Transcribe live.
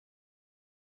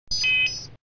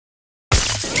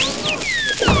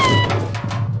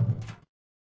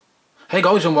Hey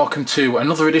guys, and welcome to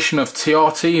another edition of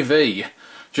TRTV.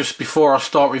 Just before I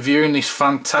start reviewing this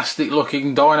fantastic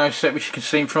looking dino set which you can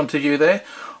see in front of you there,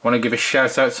 I want to give a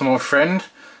shout out to my friend,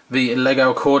 the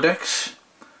Lego Cordex.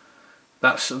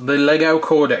 That's the Lego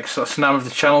Cordex, that's the name of the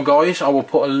channel guys. I will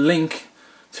put a link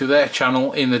to their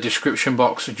channel in the description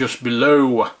box just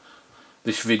below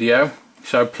this video.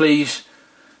 So please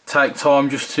take time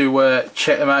just to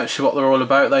check them out, see what they're all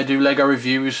about. They do Lego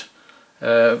reviews.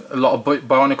 A lot of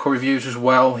Bionicle reviews as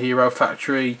well, Hero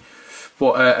Factory,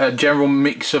 but a general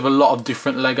mix of a lot of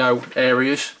different Lego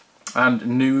areas and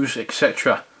news,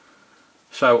 etc.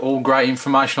 So all great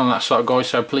information on that site guys,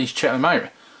 so please check them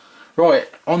out. Right,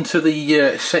 onto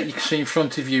the set you can see in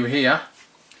front of you here.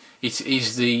 It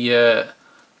is the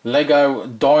Lego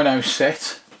Dino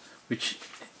set, which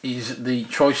is the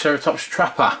Triceratops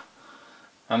Trapper,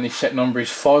 and the set number is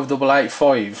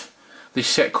 5885. This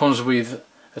set comes with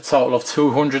a total of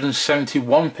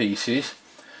 271 pieces,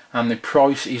 and the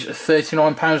price is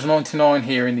 £39.99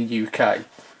 here in the UK.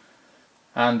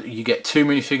 And you get two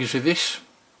minifigures with this,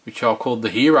 which are called the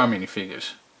Hero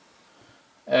minifigures.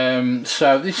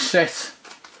 So this set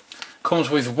comes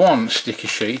with one sticker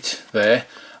sheet there,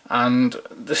 and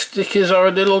the stickers are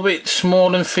a little bit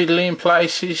small and fiddly in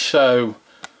places, so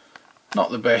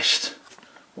not the best,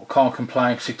 but can't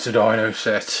complain because it's a dino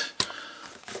set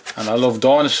and I love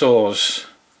dinosaurs,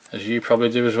 as you probably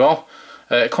do as well.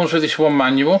 It comes with this one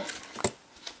manual,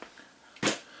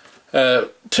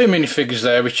 two minifigures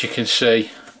there which you can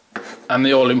see, and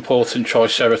the all important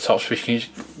Triceratops which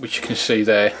you can see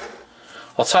there.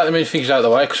 I'll take the minifigures out of the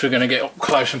way because we're going to get up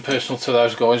close and personal to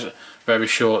those guys very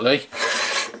shortly.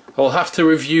 I'll have to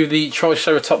review the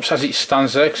Triceratops as it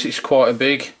stands there because it's quite a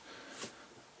big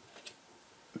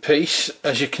piece,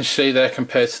 as you can see there,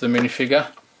 compared to the minifigure.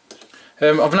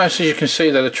 I've noticed, as you can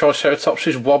see there, the Triceratops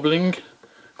is wobbling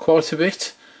quite a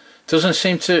bit. Doesn't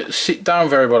seem to sit down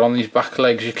very well on these back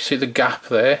legs. You can see the gap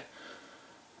there.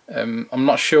 I'm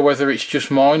not sure whether it's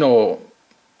just mine, or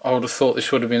I would have thought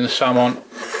this would have been the same on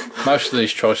most of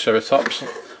these Triceratops.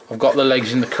 I've got the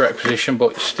legs in the correct position,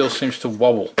 but it still seems to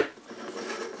wobble,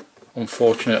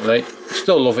 unfortunately.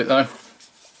 Still love it though.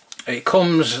 It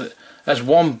comes as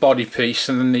one body piece,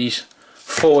 and then these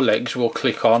four legs will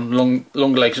click on,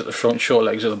 long legs at the front, short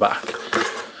legs at the back,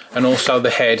 and also the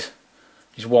head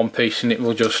is one piece and it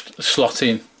will just slot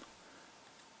in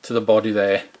to the body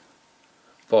there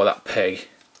by that peg,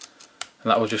 and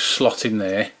that will just slot in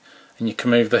there, and you can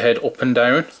move the head up and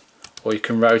down, or you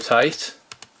can rotate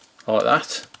like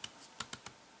that,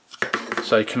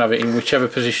 so you can have it in whichever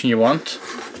position you want.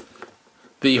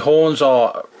 The horns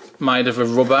are made of a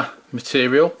rubber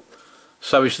material,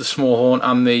 so is the small horn,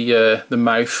 and the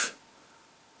mouth,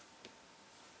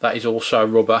 that is also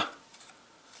rubber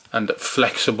and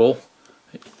flexible.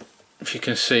 If you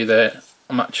can see there,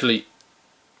 I'm actually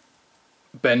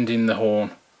bending the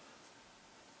horn,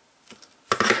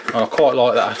 and I quite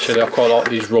like that actually. I quite like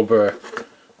these rubber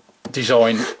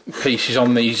design pieces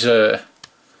on these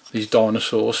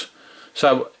dinosaurs.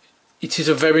 So it is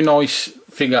a very nice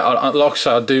figure. Like I say,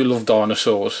 I do love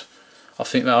dinosaurs. I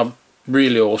think they are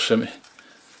really awesome.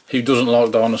 Who doesn't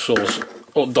like dinosaurs?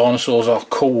 But dinosaurs are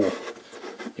cool,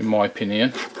 in my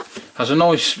opinion. Has a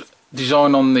nice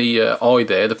design on the eye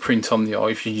there, the print on the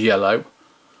eye is yellow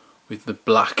with the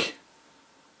black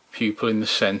pupil in the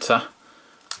centre.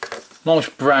 Nice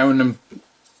brown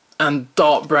and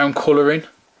dark brown colouring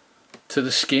to the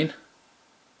skin,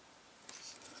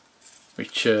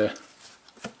 which is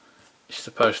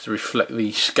supposed to reflect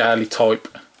the scaly type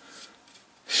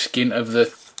skin of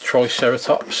the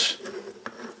Triceratops.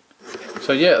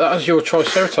 So yeah, that is your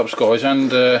Triceratops guys,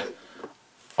 and I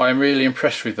am really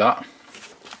impressed with that.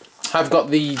 I've got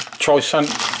the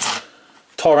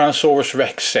Tyrannosaurus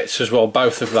Rex sets as well,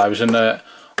 both of those, and I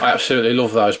absolutely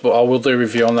love those, but I will do a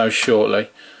review on those shortly.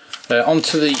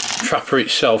 Onto the Trapper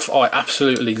itself, I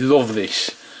absolutely love this.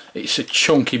 It's a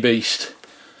chunky beast.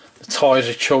 The tyres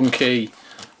are chunky,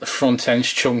 the front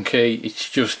end's chunky, it's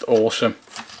just awesome.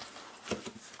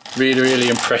 Really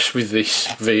impressed with this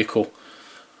vehicle.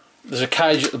 There's a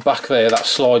cage at the back there that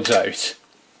slides out.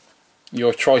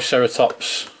 Your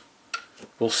Triceratops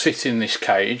will sit in this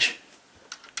cage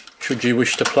should you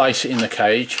wish to place it in the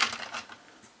cage,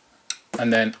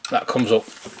 and then that comes up.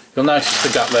 You'll notice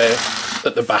the gap there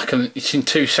at the back, and it's in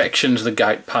two sections. The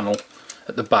gate panel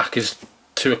at the back is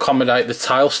to accommodate the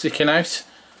tail sticking out,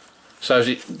 so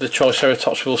the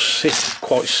Triceratops will sit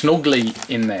quite snugly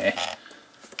in there.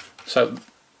 So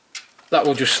that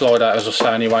will just slide out, as I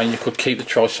say, anyway, and you could keep the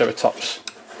Triceratops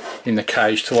in the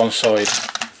cage to one side,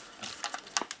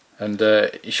 and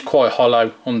it's quite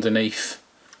hollow underneath,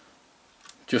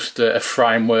 just a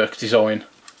framework design.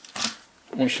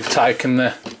 Once you've taken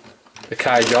the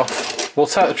cage off, we'll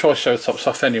take the Triceratops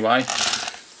off anyway.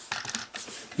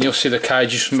 You'll see the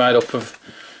cage is made up of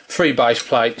 3 base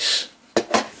plates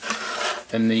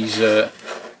and these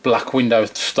black window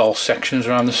style sections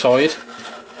around the side.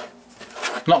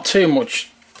 Not too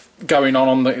much going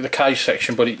on the cage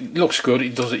section, but it looks good,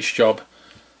 it does its job.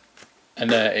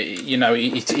 And you know,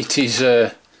 it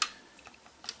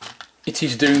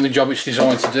is doing the job it's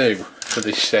designed to do for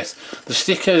this set. The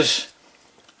stickers,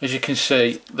 as you can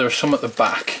see, there are some at the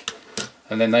back,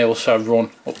 and then they also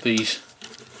run up these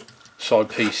side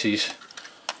pieces.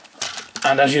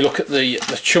 And as you look at the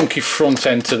chunky front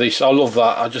end to this, I love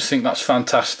that. I just think that's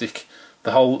fantastic.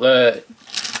 The whole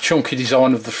chunky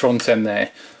design of the front end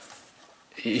there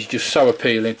is just so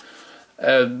appealing.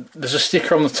 There's a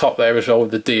sticker on the top there as well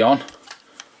with the D on,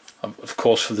 of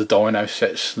course, for the Dino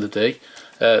sets, the D.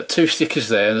 2 stickers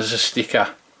there, and there's a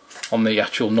sticker on the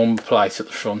actual number plate at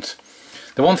the front.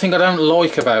 The one thing I don't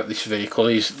like about this vehicle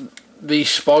is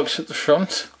these spikes at the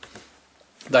front.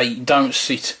 They don't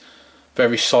sit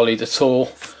very solid at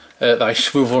all. They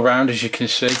swivel around, as you can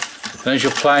see, and as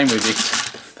you're playing with it,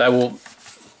 they will,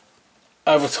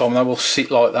 over time, they will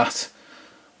sit like that,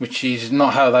 which is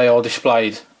not how they are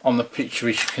displayed on the picture.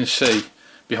 As you can see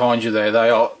behind you there, they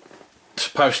are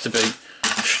supposed to be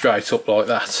straight up like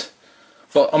that.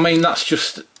 But I mean, that's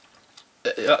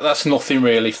nothing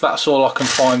really. If that's all I can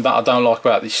find that I don't like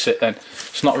about this set, then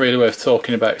it's not really worth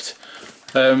talking about.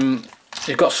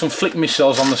 You've got some flick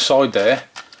missiles on the side there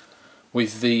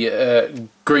with the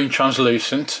green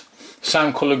translucent,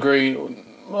 same colour green.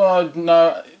 Well,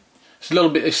 no, it's a little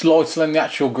bit, it's lighter than the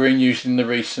actual green used in the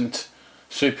recent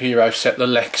superhero set, the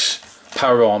Lex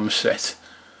Power Arms set.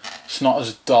 It's not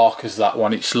as dark as that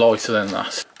one, it's lighter than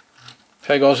that.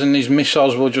 Okay guys, and these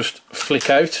missiles will just flick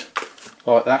out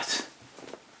like that,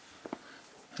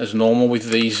 as normal with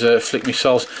these flick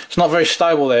missiles. It's not very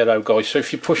stable there though guys, so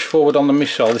if you push forward on the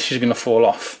missile, this is going to fall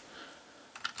off.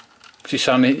 It's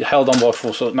only held on by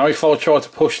force. Now if I try to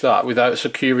push that without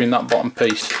securing that bottom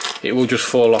piece, it will just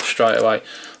fall off straight away.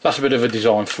 That's a bit of a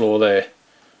design flaw there,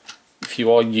 if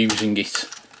you are using it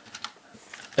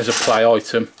as a play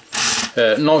item.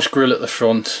 Nice grille at the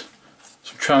front,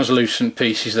 some translucent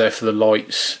pieces there for the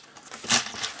lights,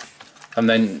 and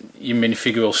then your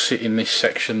minifigure will sit in this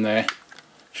section there.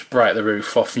 Just break the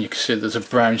roof off and you can see there's a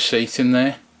brown seat in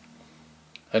there,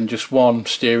 and just one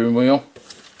steering wheel.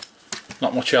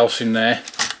 Not much else in there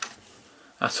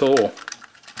at all,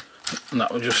 and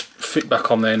that will just fit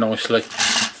back on there nicely.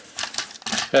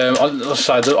 I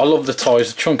love the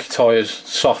tyres, the chunky tyres,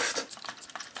 soft,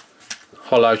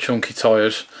 hollow chunky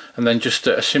tyres, and then just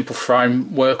a simple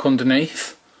framework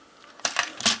underneath.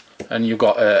 And you've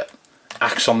got an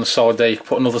axe on the side there, you can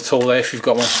put another tool there if you've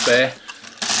got one spare.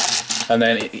 And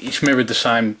then it's mirrored the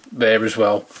same there as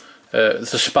well.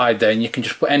 There's a spade there, and you can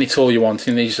just put any tool you want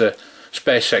in these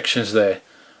spare sections there.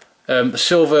 The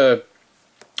silver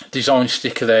design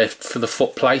sticker there for the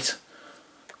foot plate,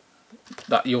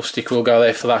 that your sticker will go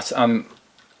there for that, and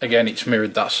again it's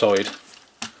mirrored that side.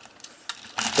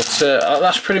 But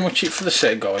that's pretty much it for the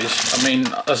set guys. I mean,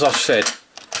 as I've said,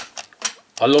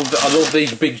 I love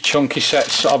these big chunky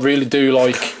sets. I really do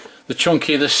like the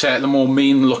chunkier the set, the more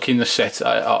mean looking the set.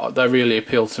 They really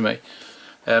appeal to me.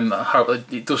 I hope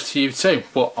it does to you too.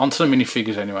 But onto the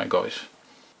minifigures anyway guys.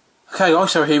 Okay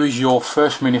guys, so here is your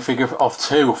first minifigure of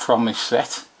 2 from this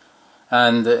set,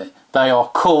 and they are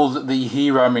called the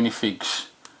Hero minifigs.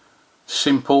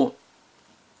 Simple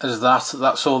as that,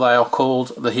 that's all they are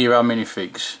called, the Hero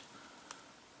minifigs.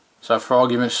 So for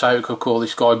argument's sake we could call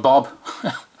this guy Bob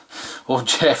or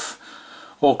Jeff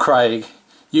or Craig.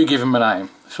 You give him a name,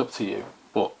 it's up to you,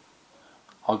 but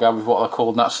I'll go with what they're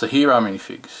called, and that's the Hero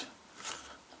minifigs.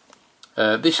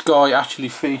 This guy actually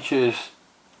features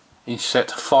in set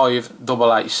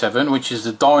 5887, which is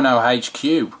the Dino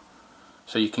HQ.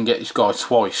 So you can get this guy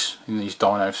twice in these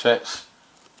Dino sets.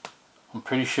 I'm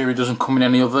pretty sure he doesn't come in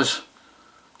any others,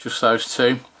 just those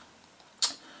 2.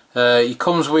 He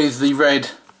comes with the red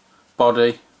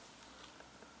body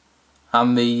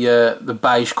and the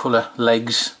beige colour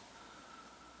legs.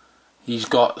 He's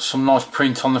got some nice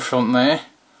print on the front there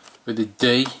with the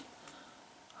D,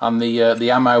 and the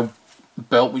ammo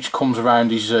belt which comes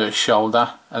around his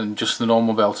shoulder, and just the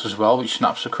normal belt as well, which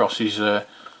snaps across his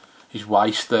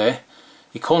waist there.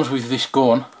 He comes with this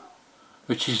gun,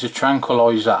 which is a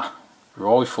tranquilizer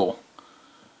rifle,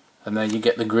 and then you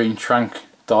get the green tranq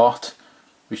dart,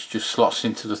 which just slots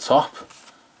into the top.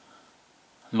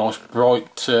 Nice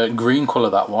bright green colour,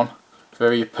 that one,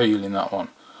 very appealing, that one.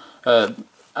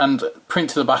 And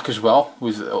print to the back as well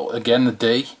with again the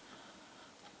D,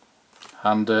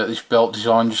 and this belt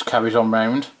design just carries on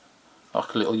round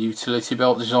like a little utility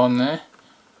belt design there.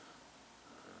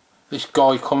 This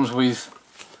guy comes with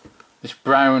this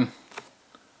brown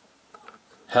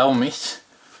helmet,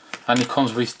 and he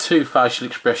comes with two facial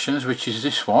expressions, which is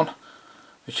this one,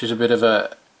 which is a bit of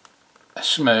a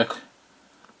smirk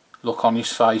look on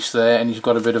his face there, and he's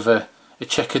got a bit of a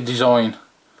checkered design,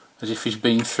 as if he's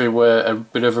been through a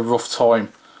bit of a rough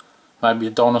time. Maybe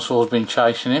a dinosaur's been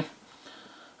chasing him.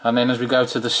 And then as we go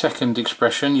to the second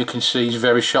expression, you can see he's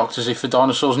very shocked, as if the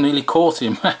dinosaur's nearly caught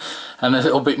him. And a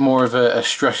little bit more of a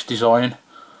stressed design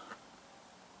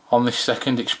on this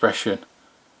second expression.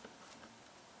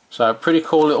 So pretty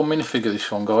cool little minifigure,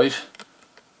 this one, guys.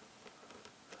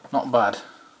 Not bad.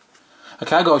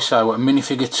 Okay guys, so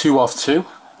minifigure 2 of 2.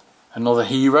 Another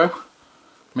hero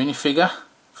minifigure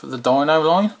for the Dino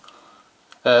line.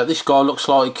 This guy looks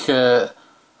like the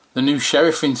new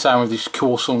sheriff in town with his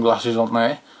cool sunglasses on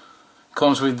there.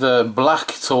 Comes with the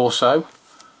black torso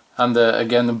and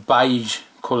again the beige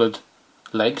coloured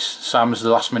legs, same as the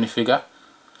last minifigure.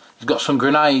 He's got some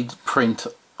grenade print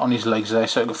on his legs there,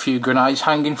 so got a few grenades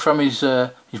hanging from his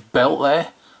belt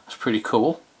there. That's pretty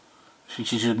cool,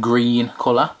 which is a green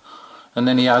colour. And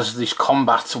then he has this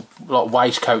combat like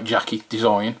waistcoat jacket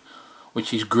design,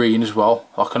 which is green as well,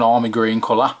 like an army green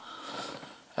colour.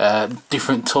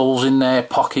 Different tools in there,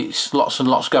 pockets, lots and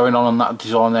lots going on that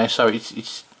design there, so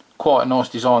it's quite a nice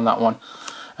design, that one.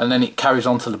 And then it carries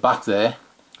on to the back there.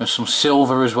 There's some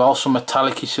silver as well, some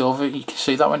metallic-y silver. You can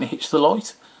see that when it hits the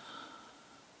light.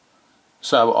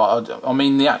 So I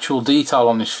mean, the actual detail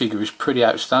on this figure is pretty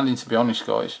outstanding, to be honest,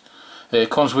 guys. It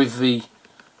comes with the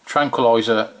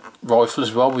tranquilizer rifle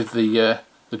as well, with the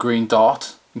green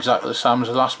dart, exactly the same as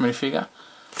the last minifigure.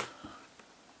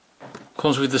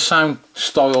 Comes with the same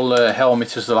style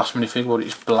helmet as the last minifigure, but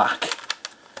it's black.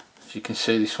 As you can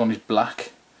see, this one is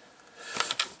black.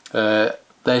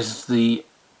 There's the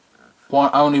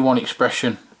only one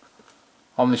expression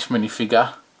on this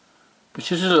minifigure,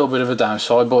 which is a little bit of a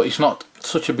downside, but it's not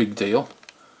such a big deal,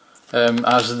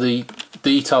 as the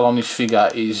detail on this figure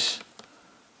is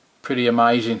pretty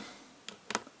amazing.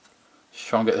 Just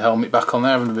try and get the helmet back on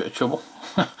there, having a bit of trouble.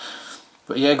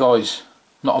 But yeah guys,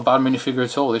 not a bad minifigure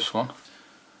at all, this one.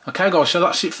 Okay guys, so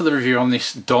that's it for the review on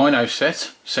this Dino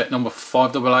set number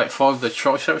 5885, the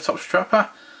Triceratops Trapper.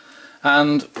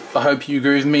 And I hope you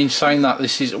agree with me in saying that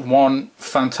this is one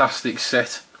fantastic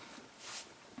set.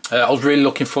 I was really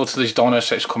looking forward to these Dino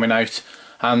sets coming out,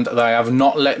 and they have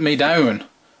not let me down.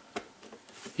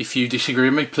 If you disagree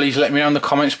with me, please let me know in the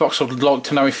comments box. I'd like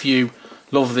to know if you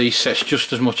love these sets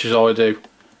just as much as I do.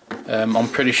 I'm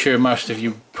pretty sure most of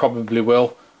you probably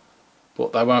will,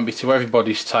 but they won't be to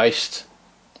everybody's taste,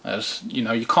 as you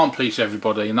know, you can't please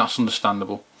everybody, and that's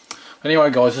understandable. Anyway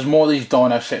guys, there's more of these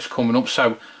Dino sets coming up,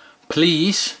 so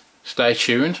please stay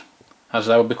tuned, as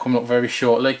they will be coming up very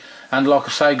shortly. And like I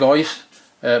say guys,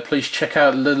 please check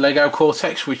out the Lego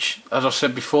Cortex, which, as I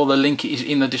said before, the link is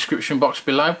in the description box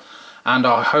below. And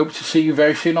I hope to see you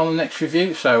very soon on the next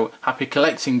review, so happy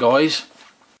collecting guys.